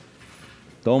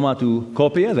Toma tu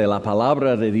copia de la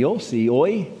palabra de Dios y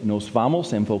hoy nos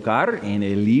vamos a enfocar en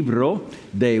el libro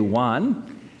de Juan,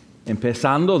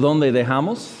 empezando donde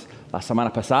dejamos la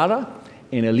semana pasada,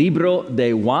 en el libro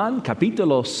de Juan,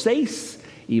 capítulo 6,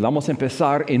 y vamos a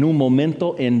empezar en un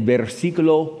momento en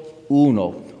versículo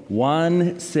 1.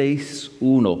 Juan 6,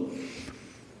 1.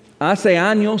 Hace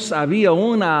años había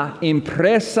una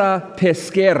empresa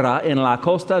pesquera en la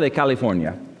costa de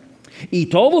California y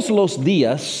todos los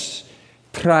días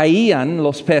traían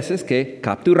los peces que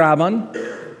capturaban,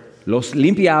 los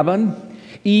limpiaban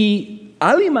y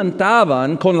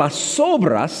alimentaban con las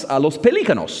sobras a los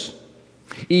pelícanos.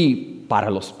 Y para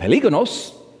los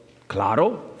pelícanos,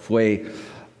 claro, fue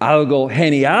algo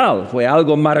genial, fue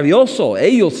algo maravilloso.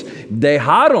 Ellos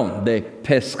dejaron de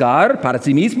pescar para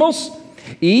sí mismos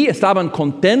y estaban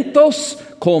contentos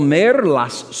comer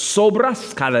las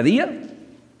sobras cada día.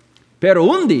 Pero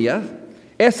un día,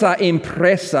 esa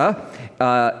empresa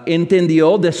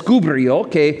descubrió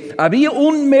que había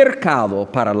un mercado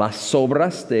para las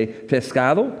sobras de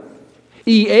pescado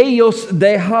y ellos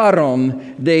dejaron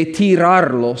de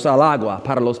tirarlos al agua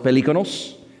para los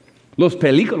pelícanos. Los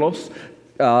pelícanos,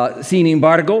 sin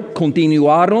embargo,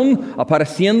 continuaron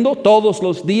apareciendo todos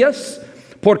los días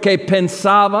porque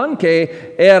pensaban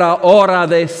que era hora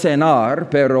de cenar,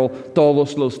 pero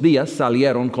todos los días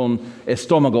salieron con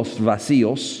estómagos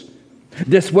vacíos.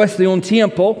 Después de un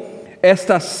tiempo,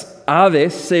 estas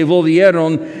aves se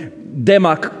volvieron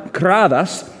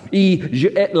demacradas y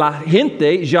la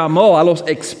gente llamó a los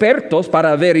expertos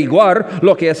para averiguar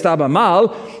lo que estaba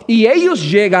mal y ellos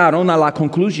llegaron a la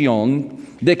conclusión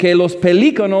de que los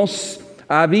pelícanos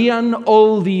habían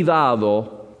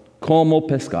olvidado cómo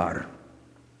pescar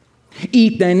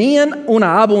y tenían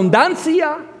una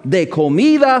abundancia de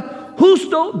comida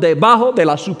justo debajo de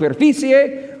la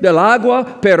superficie del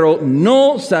agua, pero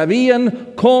no sabían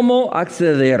cómo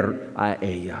acceder a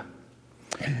ella.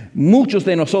 Muchos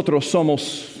de nosotros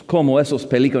somos como esos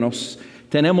pelícanos.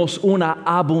 Tenemos una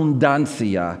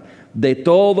abundancia de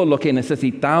todo lo que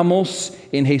necesitamos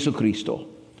en Jesucristo.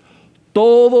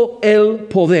 Todo el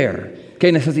poder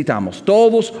que necesitamos,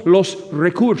 todos los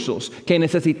recursos que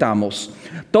necesitamos,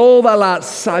 toda la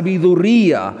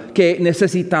sabiduría que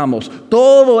necesitamos,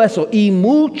 todo eso y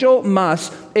mucho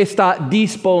más está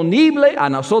disponible a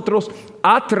nosotros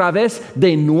a través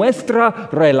de nuestra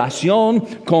relación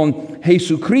con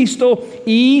Jesucristo.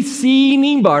 Y sin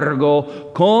embargo,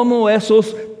 como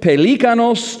esos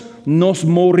pelícanos, nos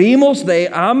morimos de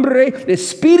hambre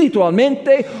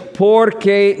espiritualmente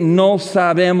porque no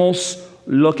sabemos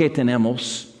lo que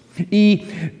tenemos. Y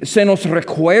se nos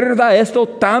recuerda esto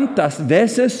tantas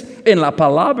veces en la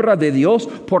palabra de Dios.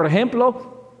 Por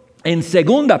ejemplo, en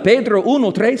 2 Pedro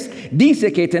 1:3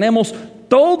 dice que tenemos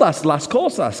todas las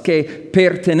cosas que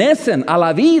pertenecen a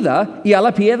la vida y a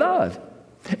la piedad.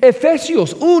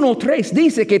 Efesios 1:3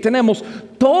 dice que tenemos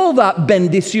toda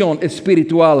bendición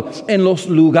espiritual en los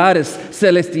lugares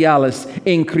celestiales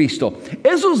en Cristo.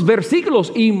 Esos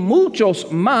versículos y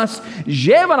muchos más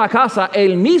llevan a casa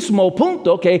el mismo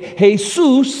punto, que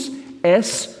Jesús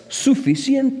es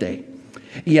suficiente.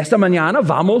 Y esta mañana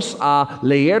vamos a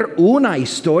leer una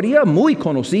historia muy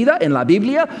conocida en la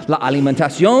Biblia, la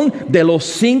alimentación de los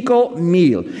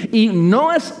 5,000. Y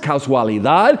no es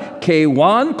casualidad que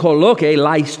Juan coloque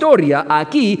la historia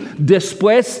aquí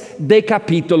después de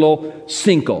capítulo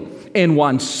 5. En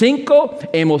Juan 5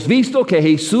 hemos visto que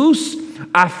Jesús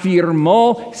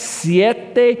afirmó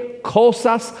 7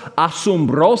 cosas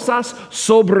asombrosas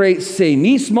sobre sí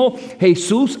mismo.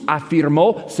 Jesús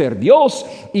afirmó ser Dios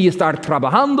y estar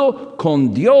trabajando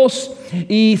con Dios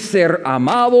y ser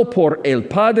amado por el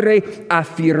Padre.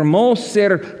 Afirmó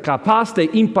ser capaz de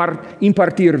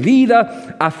impartir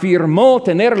vida. Afirmó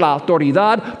tener la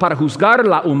autoridad para juzgar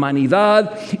la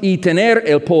humanidad y tener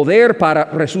el poder para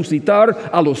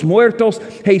resucitar a los muertos.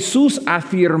 Jesús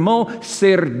afirmó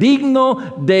ser digno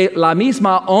de la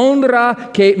misma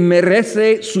honra que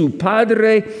merece su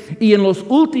Padre. Y en los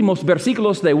últimos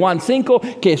versículos de Juan 5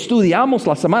 que estudiamos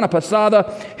la semana pasada,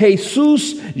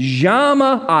 Jesús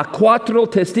llama a 4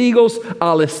 testigos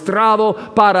al estrado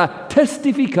para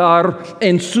testificar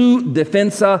en su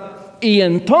defensa. Y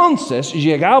entonces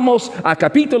llegamos a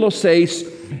capítulo 6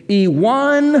 y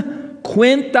Juan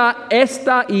cuenta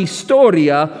esta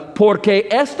historia porque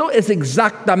esto es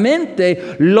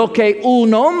exactamente lo que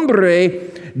un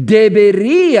hombre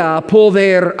debería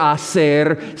poder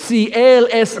hacer si él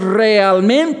es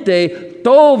realmente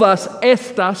todas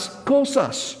estas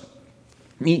cosas.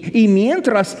 Y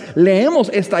mientras leemos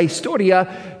esta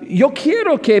historia, yo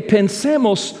quiero que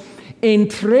pensemos en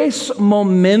 3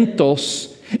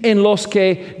 momentos en los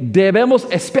que debemos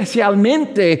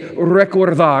especialmente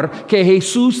recordar que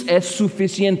Jesús es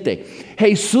suficiente.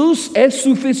 Jesús es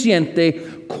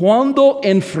suficiente cuando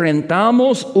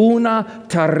enfrentamos una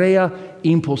tarea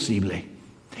imposible.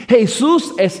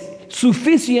 Jesús es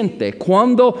suficiente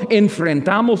cuando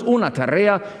enfrentamos una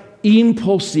tarea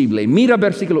imposible. Mira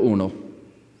versículo 1.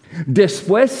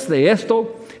 Después de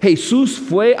esto, Jesús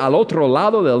fue al otro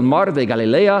lado del mar de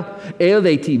Galilea, el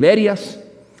de Tiberias,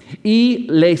 y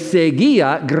le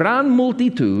seguía gran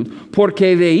multitud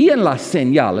porque veían las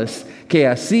señales que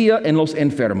hacía en los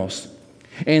enfermos.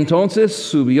 Entonces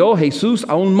subió Jesús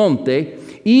a un monte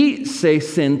y se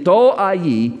sentó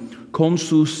allí con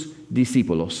sus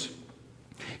discípulos.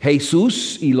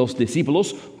 Jesús y los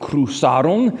discípulos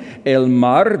cruzaron el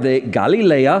mar de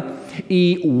Galilea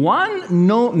y Juan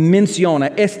no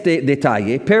menciona este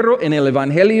detalle, pero en el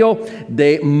Evangelio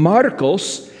de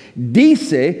Marcos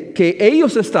dice que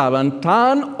ellos estaban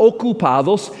tan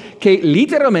ocupados que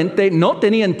literalmente no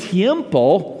tenían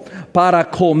tiempo para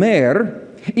comer.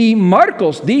 Y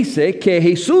Marcos dice que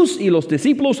Jesús y los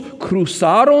discípulos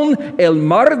cruzaron el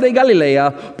mar de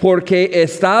Galilea porque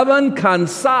estaban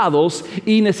cansados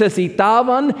y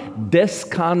necesitaban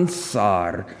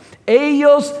descansar.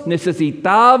 Ellos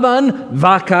necesitaban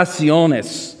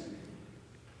vacaciones.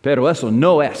 Pero eso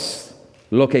no es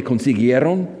lo que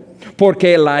consiguieron,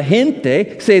 porque la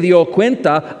gente se dio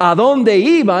cuenta a dónde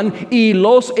iban y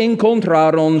los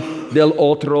encontraron del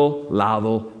otro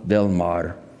lado del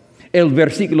mar. El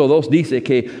versículo 2 dice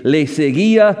que le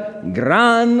seguía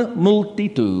gran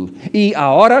multitud. Y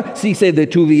ahora, si se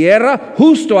detuviera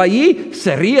justo allí,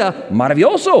 sería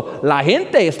maravilloso. La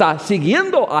gente está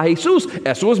siguiendo a Jesús.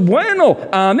 Eso es bueno.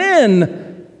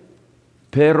 Amén.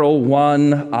 Pero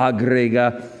Juan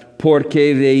agrega,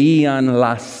 porque veían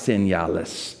las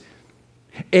señales.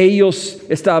 Ellos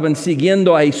estaban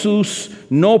siguiendo a Jesús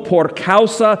no por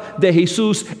causa de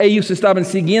Jesús. Ellos estaban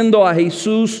siguiendo a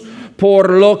Jesús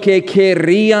por lo que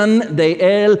querían de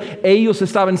Él. Ellos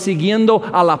estaban siguiendo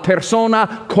a la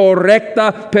persona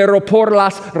correcta, pero por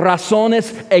las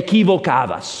razones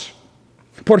equivocadas.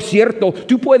 Por cierto,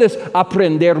 tú puedes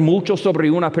aprender mucho sobre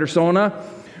una persona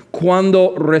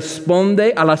cuando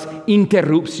responde a las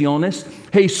interrupciones.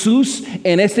 Jesús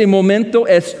en este momento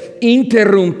es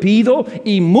interrumpido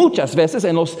y muchas veces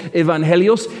en los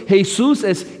evangelios Jesús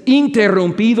es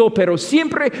interrumpido, pero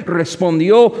siempre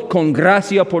respondió con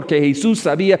gracia porque Jesús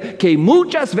sabía que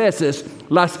muchas veces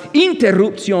las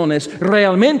interrupciones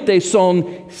realmente son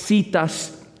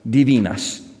citas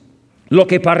divinas. Lo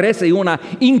que parece una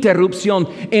interrupción,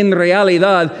 en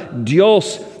realidad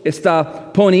Dios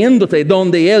está poniéndote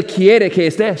donde Él quiere que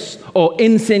estés o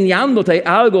enseñándote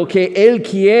algo que Él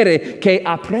quiere que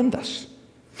aprendas.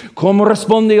 ¿Cómo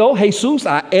respondió Jesús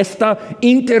a esta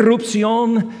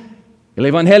interrupción? El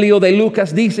Evangelio de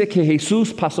Lucas dice que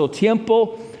Jesús pasó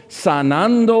tiempo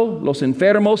sanando los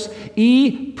enfermos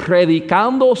y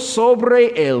predicando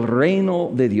sobre el reino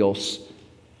de Dios.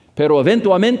 Pero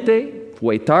eventualmente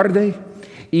fue tarde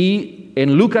y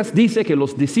en Lucas dice que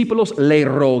los discípulos le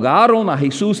rogaron a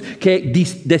Jesús que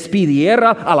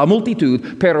despidiera a la multitud,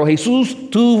 pero Jesús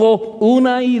tuvo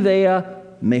una idea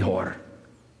mejor.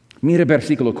 Mire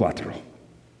versículo 4.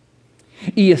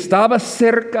 Y estaba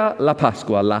cerca la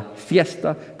Pascua, la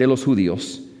fiesta de los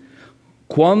judíos.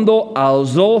 Cuando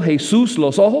alzó Jesús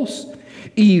los ojos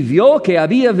y vio que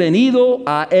había venido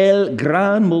a él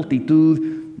gran multitud,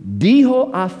 dijo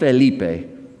a Felipe: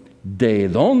 ¿de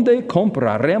dónde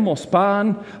compraremos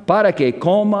pan para que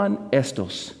coman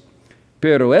estos?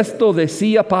 Pero esto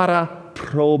decía para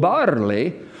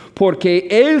probarle, porque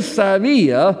él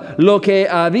sabía lo que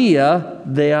había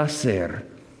de hacer.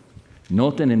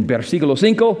 Noten en versículo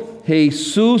 5,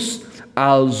 Jesús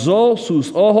alzó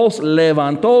sus ojos,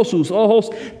 levantó sus ojos.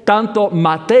 Tanto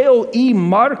Mateo y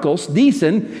Marcos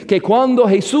dicen que cuando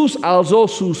Jesús alzó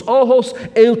sus ojos,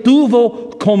 Él tuvo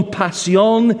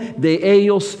compasión de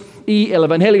ellos. Y el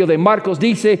Evangelio de Marcos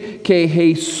dice que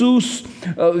Jesús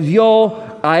vio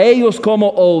a ellos como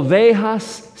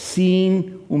ovejas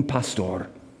sin un pastor.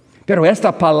 Pero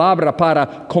esta palabra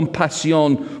para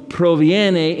compasión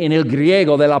proviene en el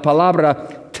griego de la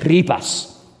palabra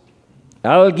tripas.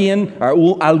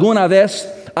 ¿Alguna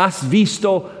vez has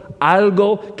visto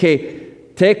algo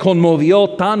que te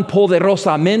conmovió tan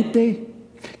poderosamente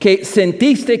que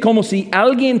sentiste como si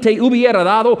alguien te hubiera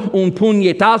dado un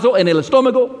puñetazo en el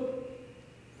estómago?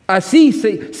 Así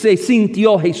se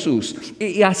sintió Jesús.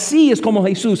 Y así es como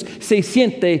Jesús se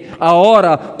siente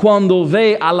ahora cuando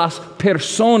ve a las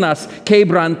personas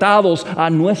quebrantados a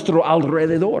nuestro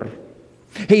alrededor.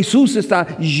 Jesús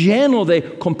está lleno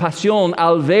de compasión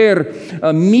al ver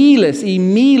miles y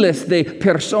miles de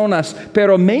personas,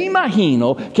 pero me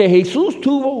imagino que Jesús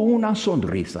tuvo una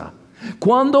sonrisa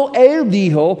cuando él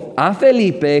dijo a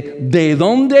Felipe: ¿de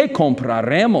dónde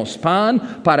compraremos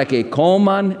pan para que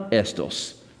coman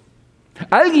estos?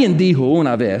 Alguien dijo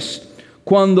una vez: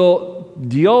 cuando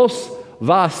Dios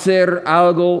va a hacer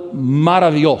algo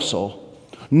maravilloso,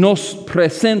 nos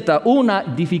presenta una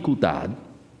dificultad.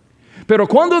 Pero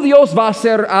cuando Dios va a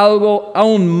hacer algo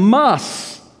aún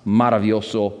más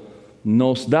maravilloso,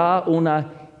 nos da una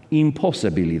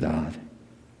imposibilidad.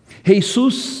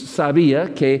 Jesús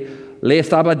sabía que le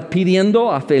estaba pidiendo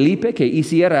a Felipe que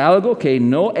hiciera algo que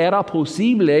no era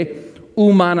posible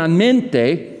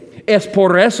humanamente. Es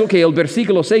por eso que el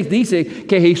versículo 6 dice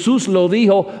que Jesús lo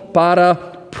dijo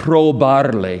para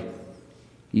probarle.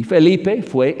 Y Felipe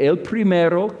fue el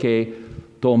primero que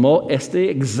tomó este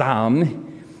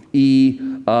examen y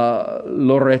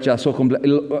lo rechazó,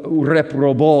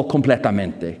 reprobó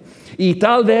completamente. Y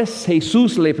tal vez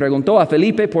Jesús le preguntó a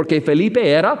Felipe, porque Felipe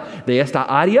era de esta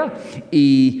área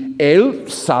y él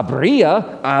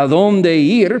sabría a dónde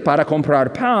ir para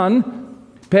comprar pan,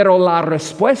 pero la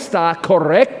respuesta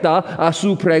correcta a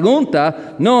su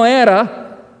pregunta no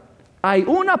era: hay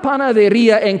una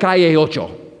panadería en calle 8.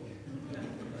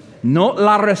 No,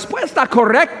 la respuesta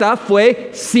correcta fue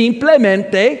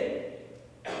simplemente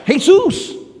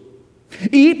Jesús.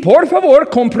 Y por favor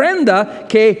comprenda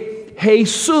que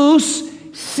Jesús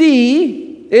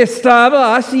sí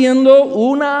estaba haciendo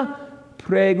una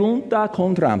pregunta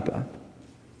con trampa.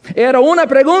 Era una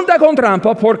pregunta con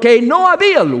trampa porque no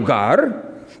había lugar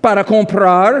para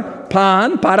comprar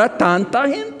pan para tanta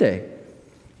gente.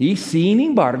 Y sin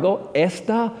embargo,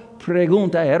 esta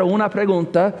pregunta era una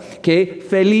pregunta que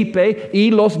Felipe y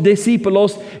los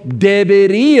discípulos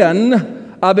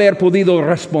deberían haber podido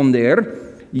responder.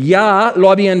 Ya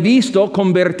lo habían visto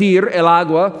convertir el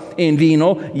agua en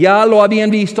vino, ya lo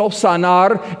habían visto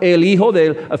sanar el hijo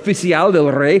del oficial del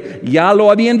rey, ya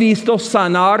lo habían visto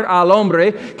sanar al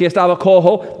hombre que estaba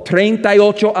cojo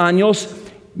 38 años.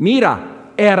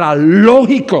 Mira, era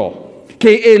lógico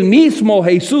que el mismo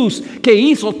Jesús que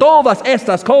hizo todas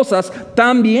estas cosas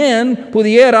también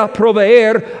pudiera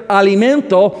proveer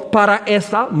alimento para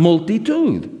esta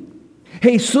multitud.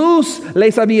 Jesús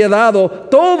les había dado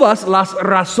todas las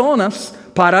razones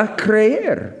para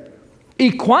creer.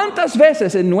 ¿Y cuántas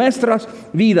veces en nuestras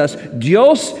vidas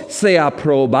Dios se ha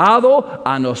probado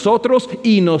a nosotros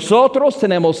y nosotros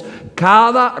tenemos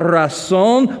cada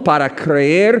razón para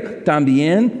creer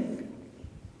también?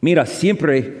 Mira,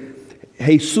 siempre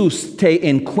Jesús te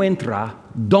encuentra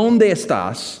donde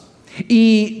estás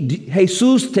y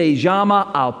Jesús te llama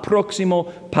al próximo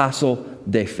paso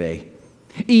de fe.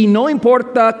 Y no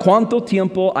importa cuánto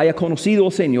tiempo haya conocido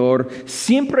al Señor,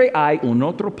 siempre hay un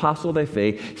otro paso de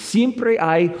fe, siempre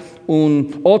hay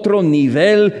un otro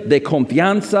nivel de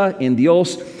confianza en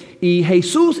Dios. Y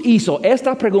Jesús hizo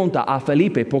esta pregunta a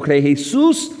Felipe porque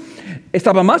Jesús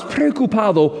estaba más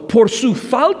preocupado por su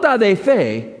falta de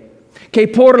fe que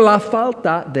por la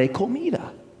falta de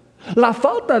comida. La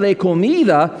falta de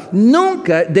comida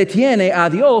nunca detiene a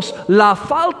Dios. La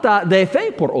falta de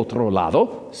fe, por otro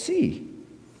lado, sí.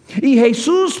 Y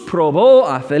Jesús probó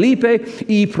a Felipe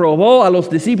y probó a los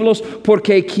discípulos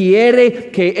porque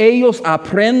quiere que ellos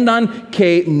aprendan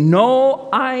que no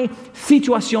hay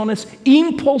situaciones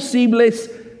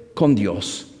imposibles con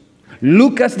Dios.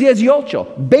 Lucas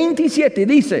 18:27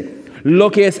 dice: lo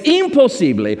que es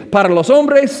imposible para los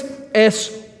hombres es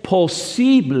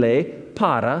posible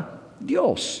para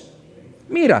Dios.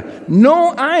 Mira,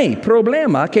 no hay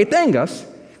problema que tengas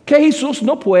que Jesús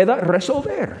no pueda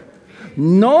resolver.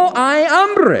 No hay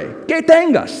hambre que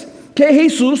tengas que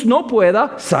Jesús no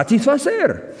pueda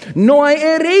satisfacer. No hay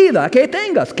herida que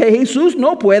tengas que Jesús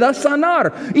no pueda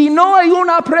sanar. Y no hay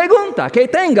una pregunta que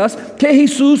tengas que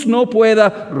Jesús no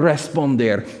pueda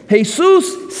responder.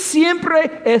 Jesús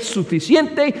siempre es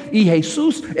suficiente y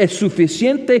Jesús es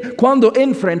suficiente cuando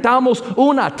enfrentamos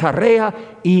una tarea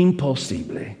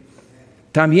imposible.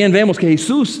 También vemos que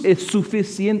Jesús es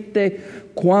suficiente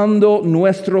cuando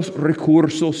nuestros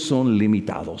recursos son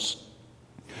limitados.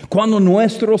 Cuando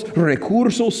nuestros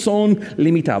recursos son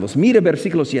limitados. Mire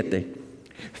versículo 7.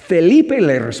 Felipe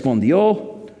le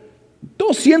respondió: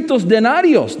 200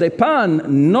 denarios de pan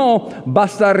no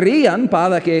bastarían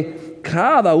para que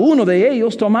cada uno de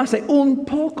ellos tomase un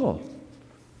poco.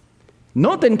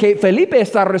 Noten que Felipe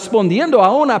está respondiendo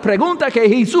a una pregunta que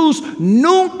Jesús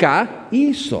nunca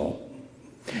hizo.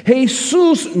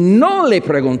 Jesús no le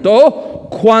preguntó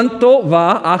cuánto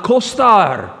va a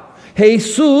costar.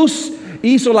 Jesús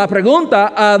hizo la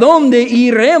pregunta, ¿a dónde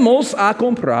iremos a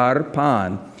comprar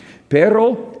pan?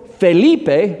 Pero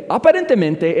Felipe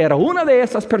aparentemente era una de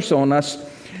esas personas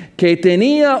que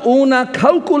tenía una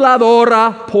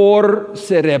calculadora por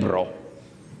cerebro.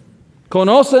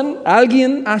 ¿Conocen a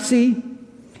alguien así?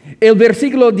 El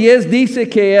versículo 10 dice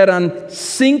que eran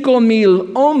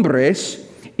 5,000 hombres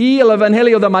y el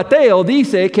Evangelio de Mateo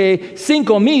dice que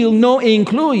 5,000 no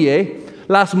incluye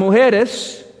las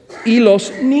mujeres y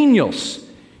los niños.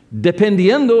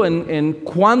 Dependiendo en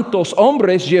cuántos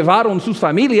hombres llevaron sus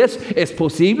familias, es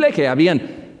posible que habían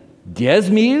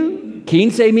 10,000,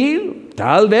 15,000,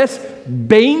 tal vez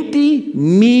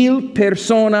 20,000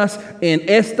 personas en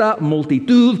esta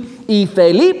multitud. Y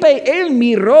Felipe, él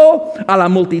miró a la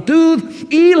multitud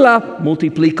y la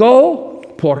multiplicó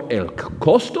por el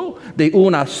costo de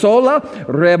una sola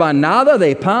rebanada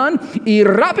de pan, y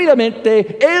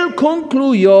rápidamente él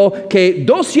concluyó que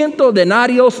 200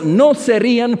 denarios no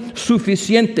serían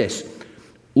suficientes.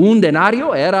 Un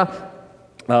denario era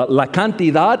la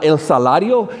cantidad, el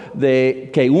salario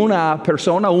que una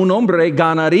persona, un hombre,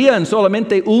 ganaría en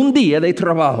solamente un día de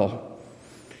trabajo.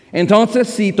 Entonces,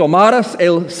 si tomaras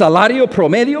el salario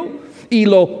promedio y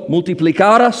lo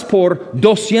multiplicaras por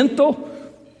 200,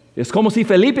 es como si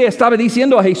Felipe estaba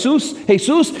diciendo a Jesús,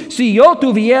 Jesús, si yo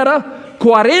tuviera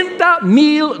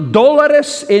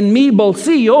 $40,000 en mi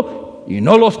bolsillo y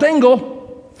no los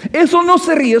tengo, eso no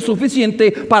sería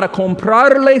suficiente para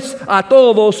comprarles a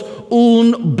todos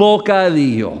un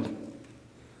bocadillo.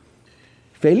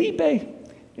 Felipe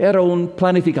era un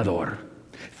planificador.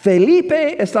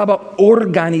 Felipe estaba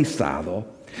organizado.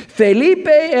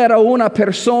 Felipe era una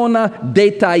persona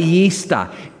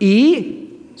detallista. Y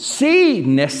sí,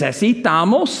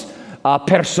 necesitamos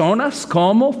personas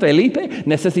como Felipe.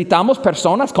 Necesitamos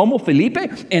personas como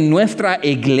Felipe en nuestra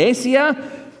iglesia.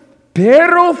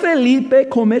 Pero Felipe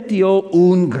cometió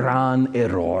un gran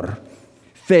error.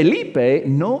 Felipe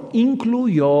no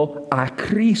incluyó a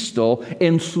Cristo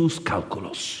en sus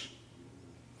cálculos.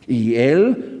 Y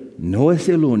él no es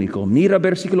el único. Mira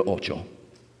versículo 8.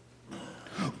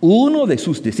 Uno de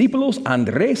sus discípulos,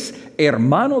 Andrés,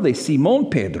 hermano de Simón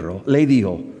Pedro, le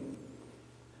dijo,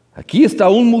 aquí está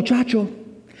un muchacho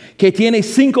que tiene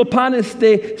 5 panes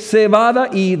de cebada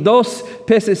y 2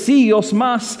 pececillos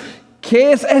más.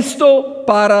 ¿Qué es esto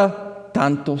para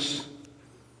tantos?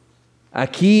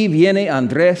 Aquí viene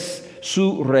Andrés.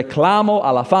 Su reclamo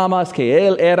a la fama es que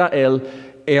él era el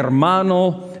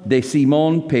hermano de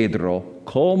Simón Pedro.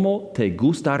 ¿Cómo te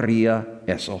gustaría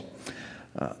eso?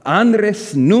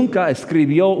 Andrés nunca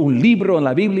escribió un libro en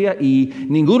la Biblia y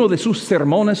ninguno de sus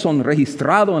sermones son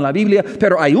registrados en la Biblia,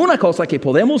 pero hay una cosa que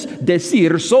podemos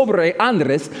decir sobre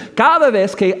Andrés. Cada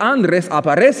vez que Andrés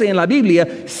aparece en la Biblia,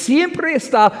 siempre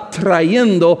está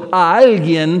trayendo a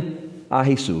alguien a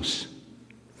Jesús.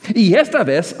 Y esta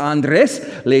vez Andrés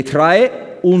le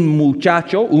trae un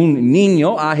muchacho, un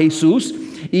niño a Jesús,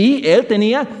 y él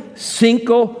tenía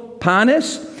 5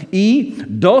 panes y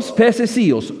 2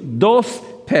 pececillos, 2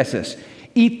 peces.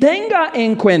 Y tenga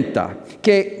en cuenta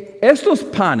que estos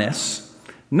panes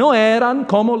no eran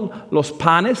como los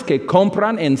panes que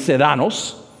compran en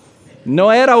Sedanos.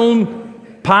 No era un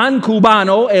pan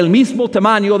cubano el mismo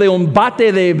tamaño de un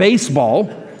bate de béisbol.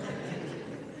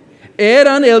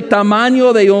 Eran el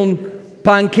tamaño de un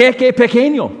panqueque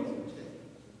pequeño.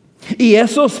 Y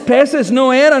esos peces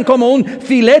no eran como un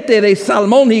filete de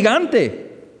salmón gigante.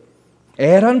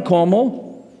 Eran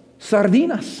como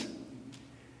sardinas.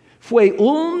 Fue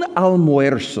un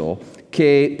almuerzo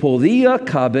que podía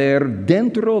caber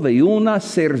dentro de una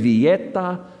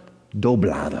servilleta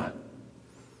doblada.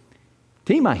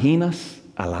 ¿Te imaginas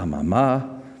a la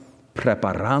mamá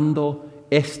preparando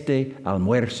este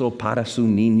almuerzo para su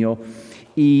niño?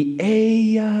 Y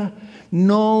ella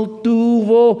no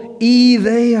tuvo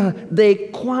idea de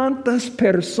cuántas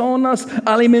personas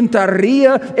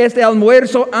alimentaría este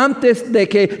almuerzo antes de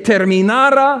que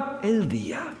terminara el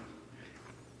día.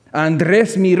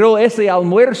 Andrés miró ese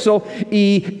almuerzo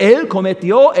y él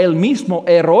cometió el mismo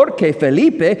error que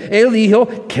Felipe. Él dijo,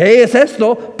 ¿qué es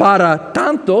esto para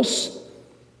tantos?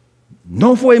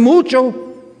 No fue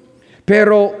mucho,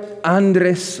 pero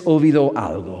Andrés olvidó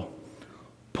algo.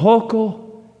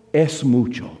 Poco es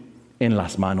mucho en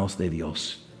las manos de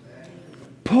Dios.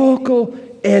 Poco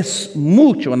es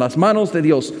mucho en las manos de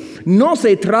Dios. No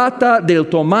se trata del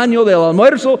tamaño del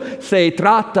almuerzo, se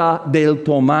trata del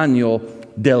tamaño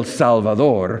del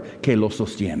Salvador que lo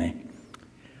sostiene.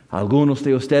 Algunos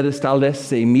de ustedes tal vez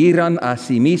se miran a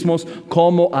sí mismos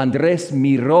como Andrés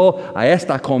miró a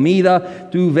esta comida.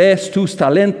 Tú ves tus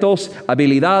talentos,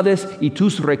 habilidades y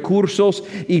tus recursos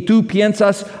y tú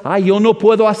piensas, yo no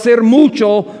puedo hacer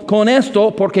mucho con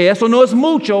esto porque eso no es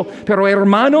mucho. Pero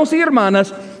hermanos y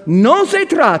hermanas, no se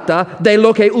trata de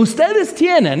lo que ustedes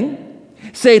tienen,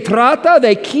 se trata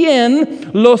de quién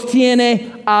los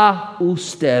tiene a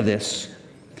ustedes.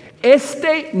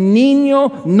 Este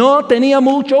niño no tenía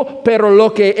mucho, pero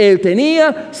lo que él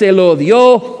tenía se lo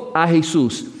dio a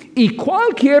Jesús. Y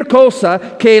cualquier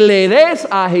cosa que le des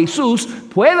a Jesús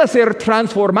puede ser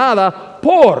transformada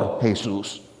por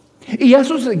Jesús. Y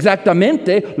eso es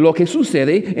exactamente lo que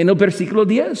sucede en el versículo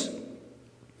 10.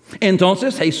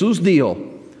 Entonces Jesús dijo,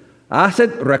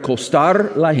 haced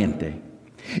recostar la gente.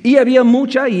 Y había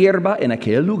mucha hierba en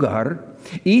aquel lugar,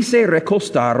 y se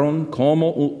recostaron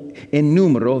como en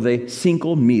número de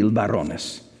 5,000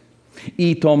 varones.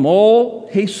 Y tomó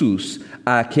Jesús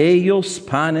aquellos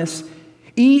panes,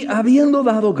 y habiendo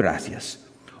dado gracias,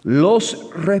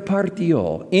 los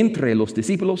repartió entre los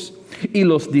discípulos, y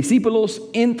los discípulos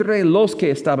entre los que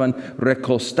estaban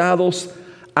recostados,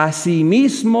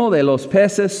 asimismo de los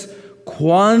peces,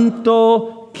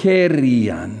 cuanto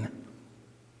querían.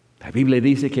 La Biblia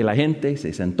dice que la gente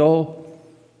se sentó.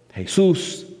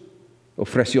 Jesús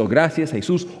ofreció gracias,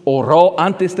 Jesús oró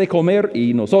antes de comer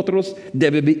y nosotros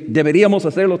deberíamos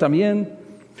hacerlo también.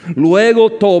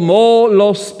 Luego tomó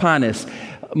los panes.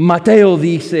 Mateo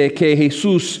dice que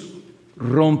Jesús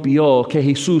rompió, que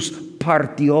Jesús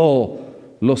partió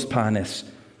los panes.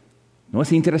 ¿No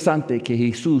es interesante que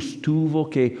Jesús tuvo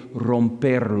que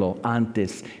romperlo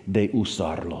antes de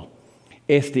usarlo?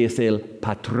 Este es el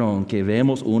patrón que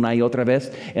vemos una y otra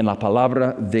vez en la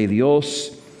palabra de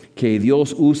Dios, que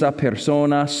Dios usa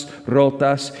personas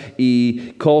rotas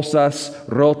y cosas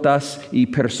rotas y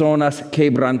personas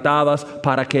quebrantadas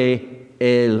para que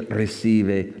Él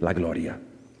reciba la gloria.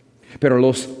 Pero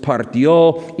los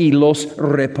partió y los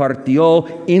repartió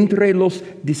entre los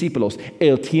discípulos.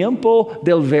 El tiempo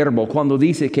del verbo, cuando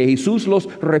dice que Jesús los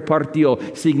repartió,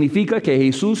 significa que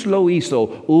Jesús lo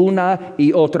hizo una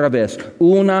y otra vez,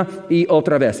 una y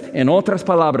otra vez. En otras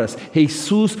palabras,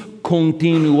 Jesús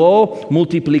continuó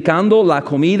multiplicando la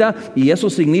comida, y eso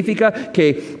significa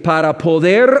que para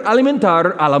poder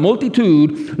alimentar a la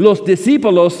multitud, los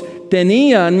discípulos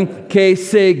tenían que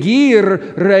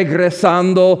seguir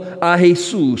regresando a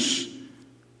Jesús.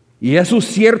 Y eso es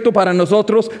cierto para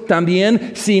nosotros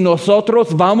también. Si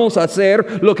nosotros vamos a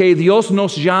hacer lo que Dios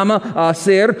nos llama a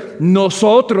hacer,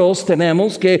 nosotros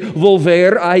tenemos que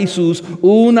volver a Jesús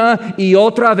una y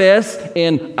otra vez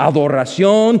en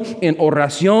adoración, en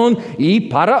oración y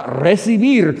para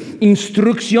recibir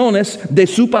instrucciones de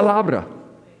su palabra.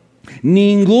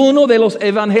 Ninguno de los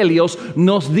evangelios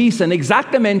nos dicen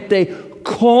exactamente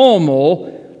cómo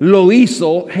lo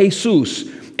hizo Jesús.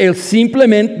 Él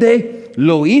simplemente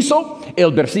lo hizo.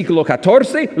 El versículo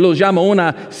 14 lo llama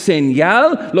una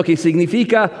señal, lo que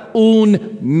significa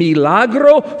un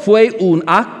milagro. Fue un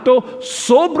acto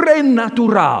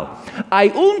sobrenatural.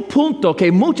 Hay un punto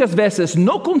que muchas veces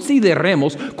no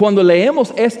consideremos cuando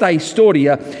leemos esta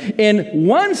historia. En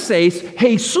Juan 6,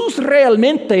 Jesús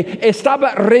realmente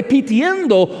estaba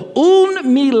repitiendo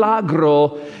un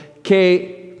milagro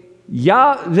que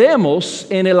ya vemos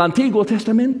en el Antiguo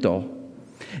Testamento.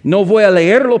 No voy a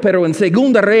leerlo, pero en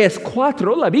 2 Reyes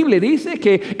 4 la Biblia dice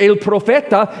que el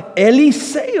profeta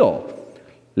Eliseo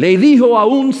le dijo a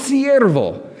un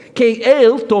siervo que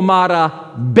él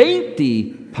tomara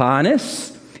 20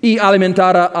 panes y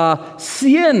alimentara a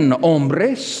 100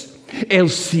 hombres.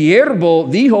 El siervo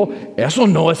dijo, eso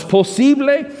no es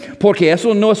posible, porque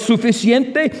eso no es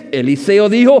suficiente. Eliseo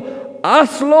dijo,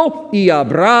 hazlo y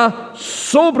habrá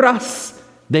sobras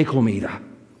de comida.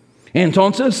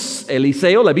 Entonces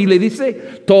Eliseo, la Biblia dice,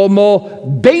 tomó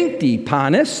 20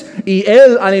 panes y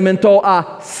él alimentó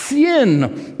a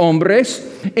 100 hombres.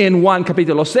 En Juan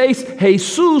capítulo 6,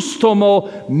 Jesús tomó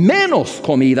menos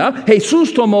comida.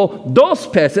 Jesús tomó 2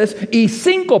 peces y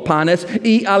 5 panes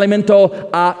y alimentó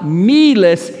a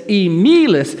miles y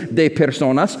miles de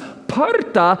personas.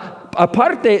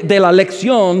 Aparte de la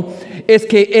lección es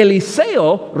que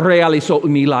Eliseo realizó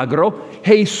un milagro.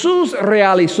 Jesús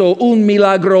realizó un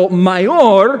milagro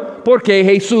mayor porque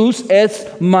Jesús es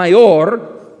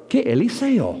mayor que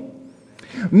Eliseo.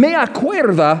 Me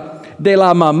acuerda de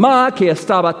la mamá que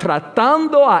estaba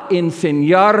tratando a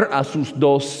enseñar a sus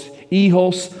 2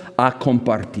 hijos a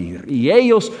compartir. Y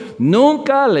ellos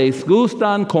nunca les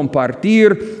gustan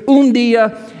compartir. Un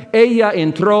día ella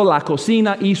entró a la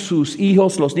cocina y sus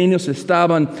hijos, los niños,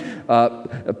 estaban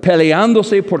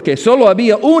peleándose porque solo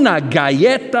había una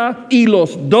galleta y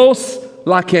los dos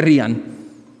la querían.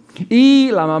 Y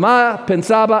la mamá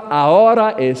pensaba,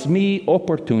 ahora es mi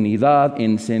oportunidad de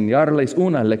enseñarles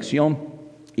una lección.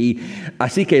 Y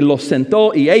así que los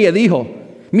sentó y ella dijo,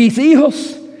 mis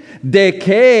hijos, ¿de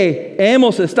qué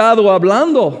hemos estado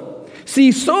hablando?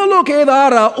 Si solo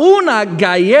quedara una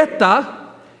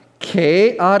galleta,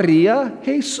 ¿qué haría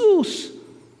Jesús?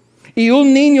 Y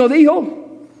un niño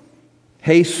dijo,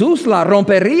 Jesús la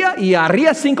rompería y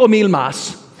haría 5,000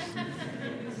 más.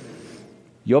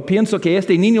 Yo pienso que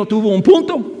este niño tuvo un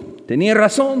punto, tenía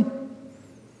razón.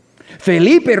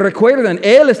 Felipe, recuerden,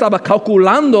 él estaba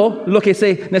calculando lo que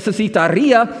se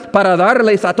necesitaría para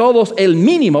darles a todos el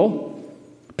mínimo,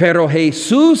 pero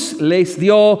Jesús les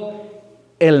dio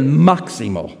el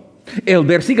máximo. El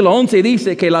versículo 11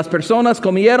 dice que las personas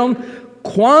comieron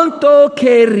cuanto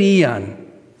querían.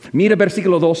 Mira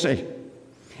versículo 12.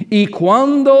 Y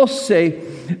cuando se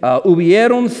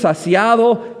hubieron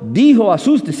saciado, dijo a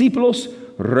sus discípulos,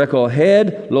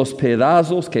 recoged los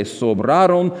pedazos que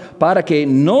sobraron para que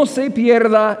no se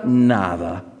pierda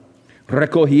nada.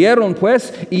 Recogieron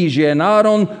pues y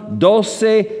llenaron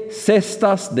 12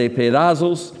 cestas de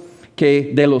pedazos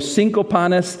que de los 5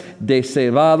 panes de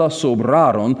cebada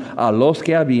sobraron a los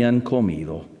que habían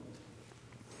comido.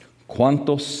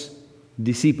 ¿Cuántos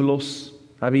discípulos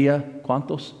había?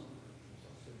 ¿Cuántos?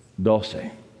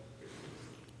 12.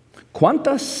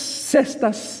 ¿Cuántas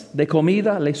cestas de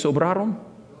comida le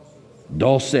sobraron?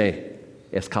 12.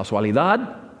 ¿Es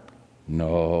casualidad?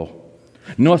 No,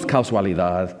 no es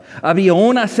casualidad. Había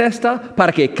una cesta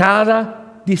para que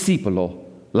cada discípulo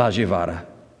la llevara.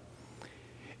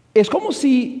 Es como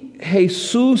si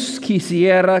Jesús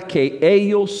quisiera que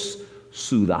ellos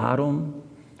sudaran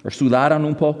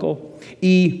un poco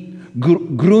y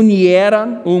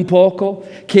gruñeran un poco.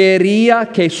 Quería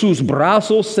que sus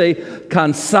brazos se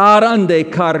cansaran de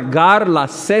cargar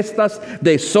las cestas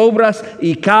de sobras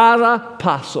y cada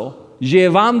paso,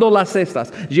 llevando las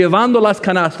cestas, llevando las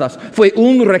canastas, fue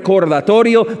un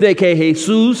recordatorio de que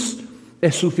Jesús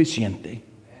es suficiente.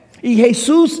 Y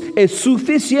Jesús es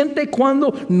suficiente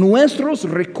cuando nuestros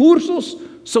recursos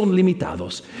son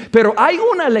limitados. Pero hay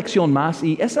una lección más,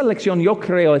 y esa lección yo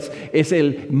creo es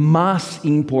el más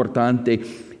importante.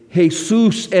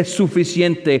 Jesús es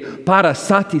suficiente para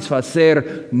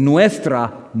satisfacer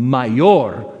nuestra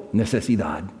mayor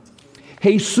necesidad.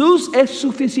 Jesús es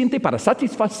suficiente para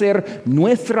satisfacer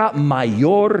nuestra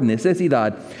mayor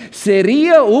necesidad.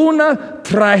 Sería una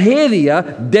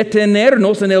tragedia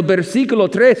detenernos en el versículo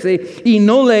 13 y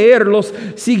no leer los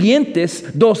siguientes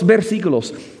 2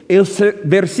 versículos. El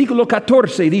versículo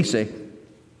 14 dice,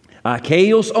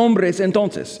 aquellos hombres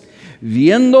entonces,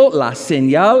 viendo la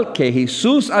señal que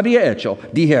Jesús había hecho,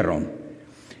 dijeron,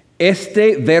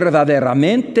 este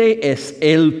verdaderamente es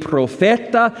el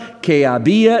profeta que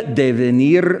había de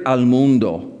venir al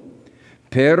mundo.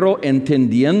 Pero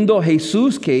entendiendo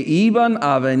Jesús que iban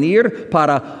a venir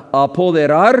para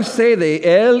apoderarse de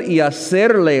él y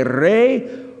hacerle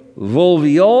rey,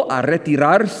 volvió a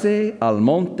retirarse al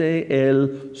monte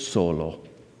él solo.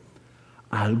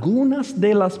 Algunas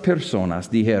de las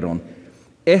personas dijeron,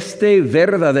 este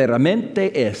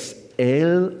verdaderamente es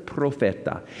el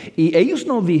profeta. Y ellos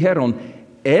no dijeron,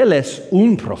 él es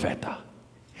un profeta.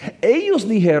 Ellos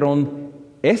dijeron,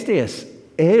 este es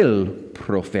el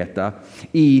profeta.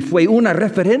 Y fue una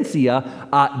referencia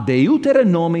a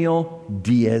Deuteronomio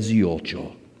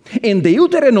 18. En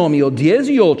Deuteronomio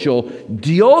 18,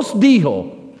 Dios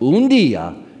dijo, un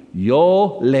día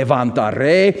yo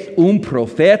levantaré un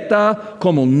profeta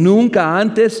como nunca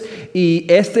antes, y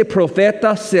este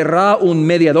profeta será un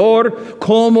mediador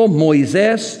como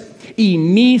Moisés, y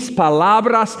mis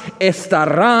palabras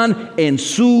estarán en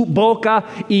su boca.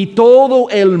 Y todo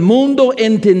el mundo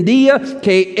entendía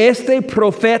que este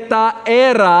profeta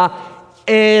era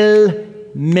el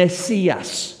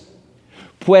Mesías.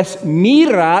 Pues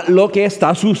mira lo que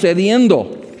está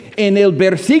sucediendo. En el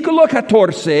versículo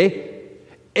 14,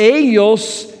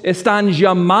 ellos están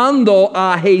llamando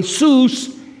a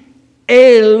Jesús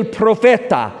el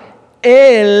profeta,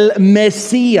 el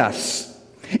Mesías.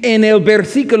 En el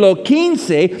versículo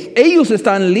 15, ellos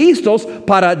están listos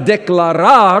para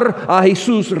declarar a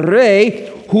Jesús rey,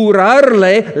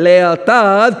 jurarle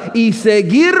lealtad y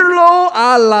seguirlo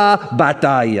a la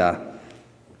batalla.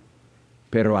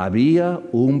 Pero había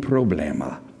un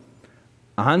problema.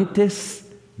 Antes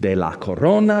de la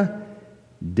corona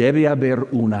debe haber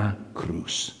una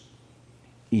cruz.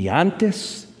 Y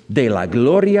antes de la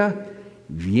gloria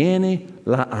viene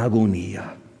la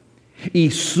agonía.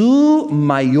 Y su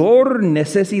mayor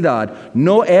necesidad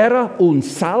no era un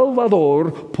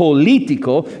salvador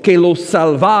político que los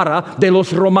salvara de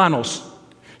los romanos.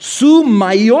 Su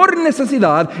mayor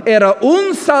necesidad era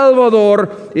un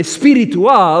salvador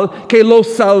espiritual que los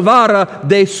salvara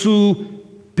de su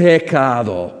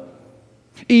pecado.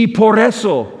 Y por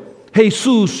eso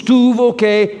Jesús tuvo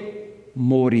que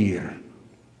morir.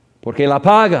 Porque la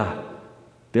paga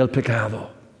del pecado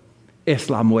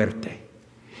es la muerte.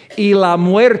 Y la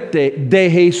muerte de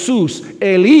Jesús,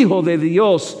 el Hijo de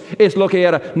Dios, es lo que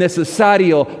era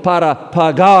necesario para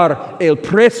pagar el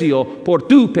precio por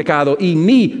tu pecado y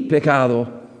mi pecado.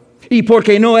 Y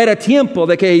porque no era tiempo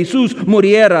de que Jesús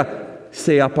muriera,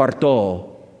 se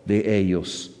apartó de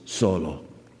ellos solo.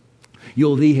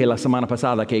 Yo dije la semana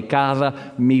pasada que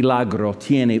cada milagro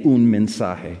tiene un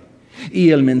mensaje. Y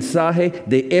el mensaje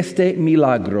de este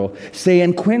milagro se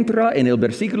encuentra en el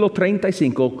versículo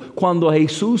 35, cuando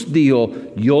Jesús dijo: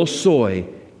 yo soy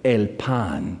el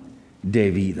pan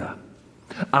de vida.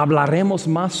 Hablaremos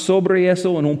más sobre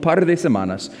eso en un par de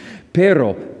semanas,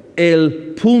 pero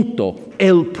el punto,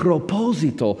 el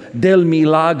propósito del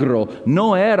milagro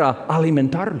no era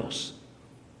alimentarlos.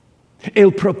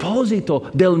 El propósito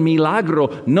del milagro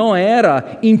no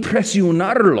era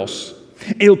impresionarlos.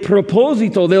 El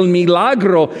propósito del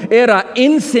milagro era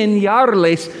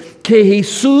enseñarles que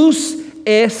Jesús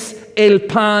es el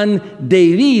pan de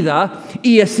vida,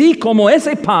 y así como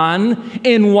ese pan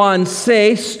en Juan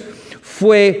 6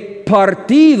 fue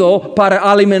partido para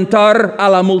alimentar a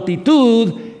la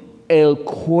multitud, el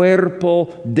cuerpo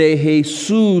de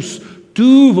Jesús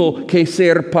tuvo que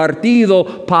ser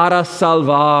partido para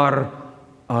salvar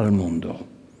al mundo.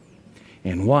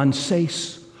 En Juan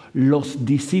 6, los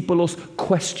discípulos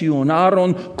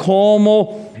cuestionaron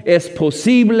cómo es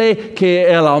posible que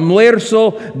el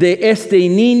almuerzo de este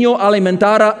niño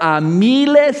alimentara a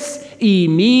miles y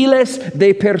miles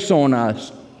de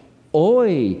personas.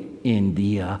 Hoy en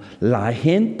día la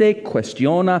gente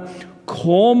cuestiona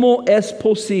cómo es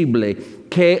posible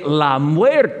que la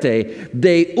muerte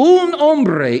de un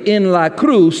hombre en la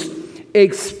cruz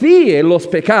expíe los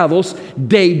pecados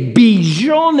de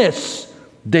billones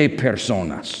de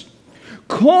personas.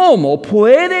 ¿Cómo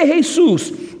puede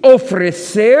Jesús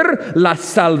ofrecer la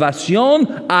salvación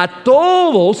a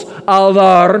todos al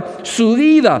dar su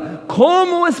vida?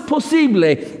 ¿Cómo es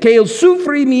posible que el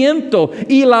sufrimiento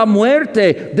y la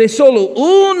muerte de solo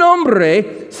un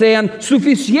hombre sean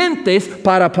suficientes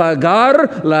para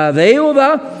pagar la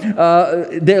deuda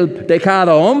de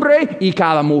cada hombre y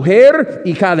cada mujer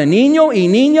y cada niño y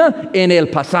niña en el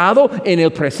pasado, en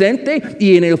el presente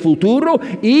y en el futuro,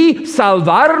 y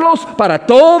salvarlos para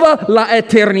toda la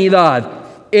eternidad?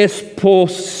 Es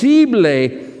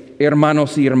posible,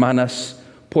 hermanos y hermanas,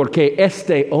 porque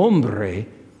este hombre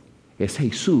es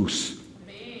Jesús.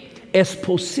 Es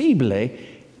posible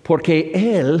porque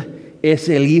Él es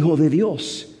el Hijo de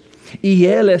Dios. Y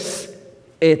Él es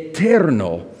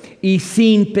eterno y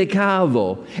sin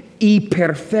pecado y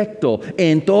perfecto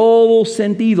en todo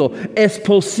sentido. Es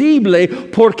posible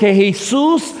porque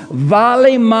Jesús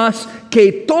vale más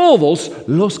que todos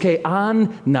los que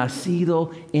han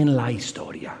nacido en la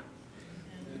historia.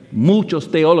 Muchos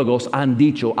teólogos han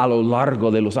dicho a lo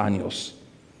largo de los años: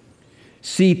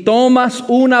 si tomas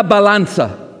una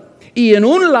balanza y en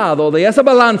un lado de esa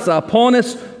balanza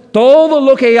pones todo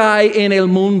lo que hay en el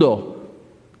mundo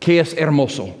que es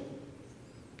hermoso,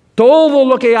 todo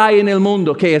lo que hay en el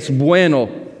mundo que es bueno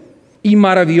y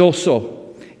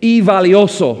maravilloso y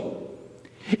valioso,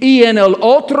 y en el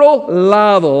otro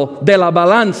lado de la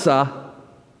balanza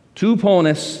tú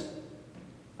pones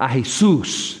a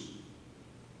Jesús,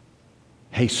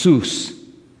 Jesús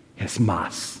es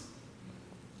más.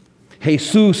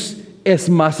 Jesús es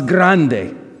más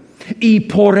grande. Y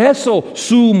por eso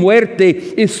su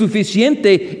muerte es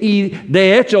suficiente. Y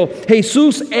de hecho,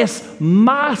 Jesús es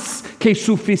más que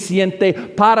suficiente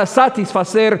para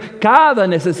satisfacer cada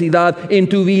necesidad en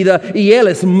tu vida. Y Él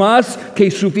es más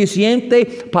que suficiente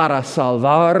para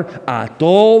salvar a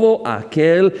todo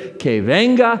aquel que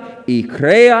venga y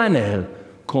crea en Él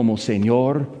como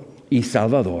Señor y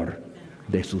Salvador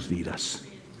de sus vidas.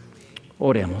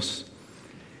 Oremos.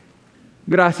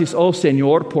 Gracias, oh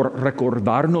Señor, por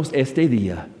recordarnos este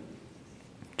día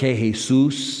que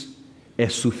Jesús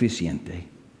es suficiente,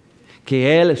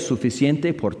 que Él es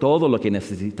suficiente por todo lo que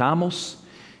necesitamos,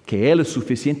 que Él es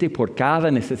suficiente por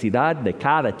cada necesidad de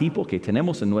cada tipo que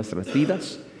tenemos en nuestras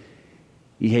vidas.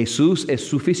 Y Jesús es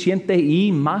suficiente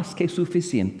y más que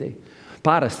suficiente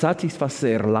para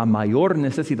satisfacer la mayor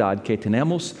necesidad que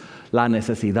tenemos, la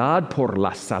necesidad por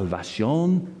la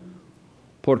salvación,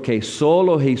 porque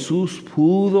solo Jesús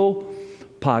pudo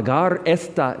pagar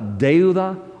esta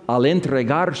deuda al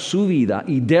entregar su vida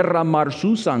y derramar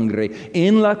su sangre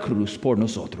en la cruz por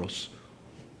nosotros.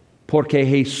 Porque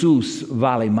Jesús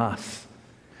vale más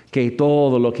que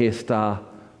todo lo que está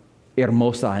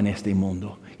hermosa en este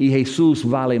mundo. Y Jesús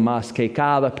vale más que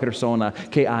cada persona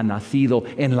que ha nacido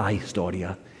en la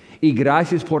historia. Y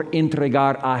gracias por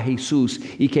entregar a Jesús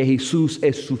y que Jesús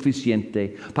es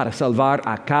suficiente para salvar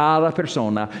a cada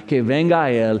persona que venga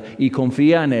a Él y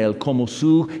confía en Él como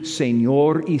su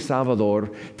Señor y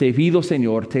Salvador. Te pido,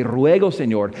 Señor, te ruego,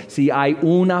 Señor, si hay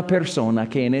una persona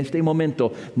que en este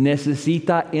momento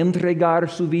necesita entregar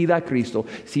su vida a Cristo,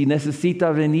 si necesita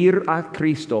venir a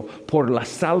Cristo por la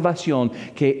salvación,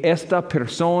 que esta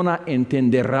persona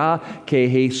entenderá que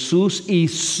Jesús y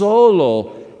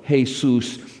solo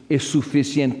Jesús es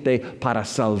suficiente para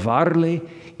salvarle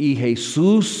y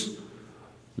Jesús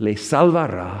le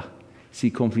salvará si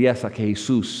confiesa que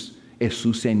Jesús es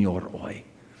su Señor hoy.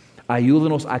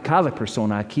 Ayúdanos a cada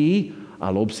persona aquí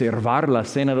al observar la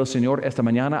cena del Señor esta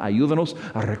mañana. Ayúdanos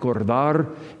a recordar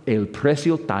el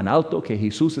precio tan alto que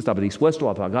Jesús estaba dispuesto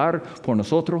a pagar por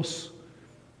nosotros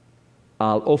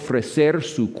al ofrecer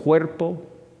su cuerpo,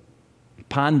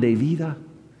 pan de vida,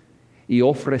 y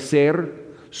ofrecer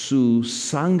su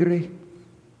sangre,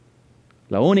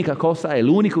 la única cosa, el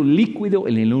único líquido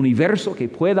en el universo que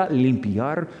pueda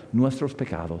limpiar nuestros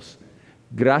pecados.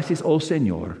 Gracias, oh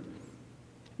Señor,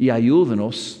 y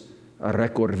ayúdanos a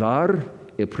recordar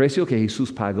el precio que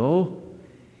Jesús pagó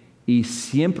y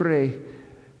siempre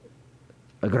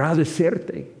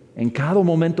agradecerte en cada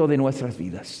momento de nuestras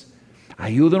vidas.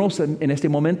 Ayúdanos en este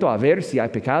momento a ver si hay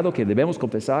pecado que debemos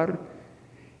confesar,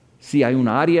 si hay un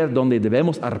área donde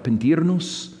debemos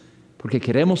arrepentirnos, porque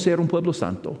queremos ser un pueblo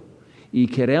santo y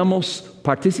queremos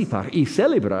participar y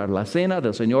celebrar la cena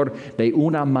del Señor de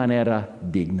una manera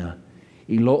digna.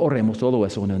 Y lo oremos todo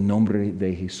eso en el nombre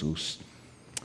de Jesús.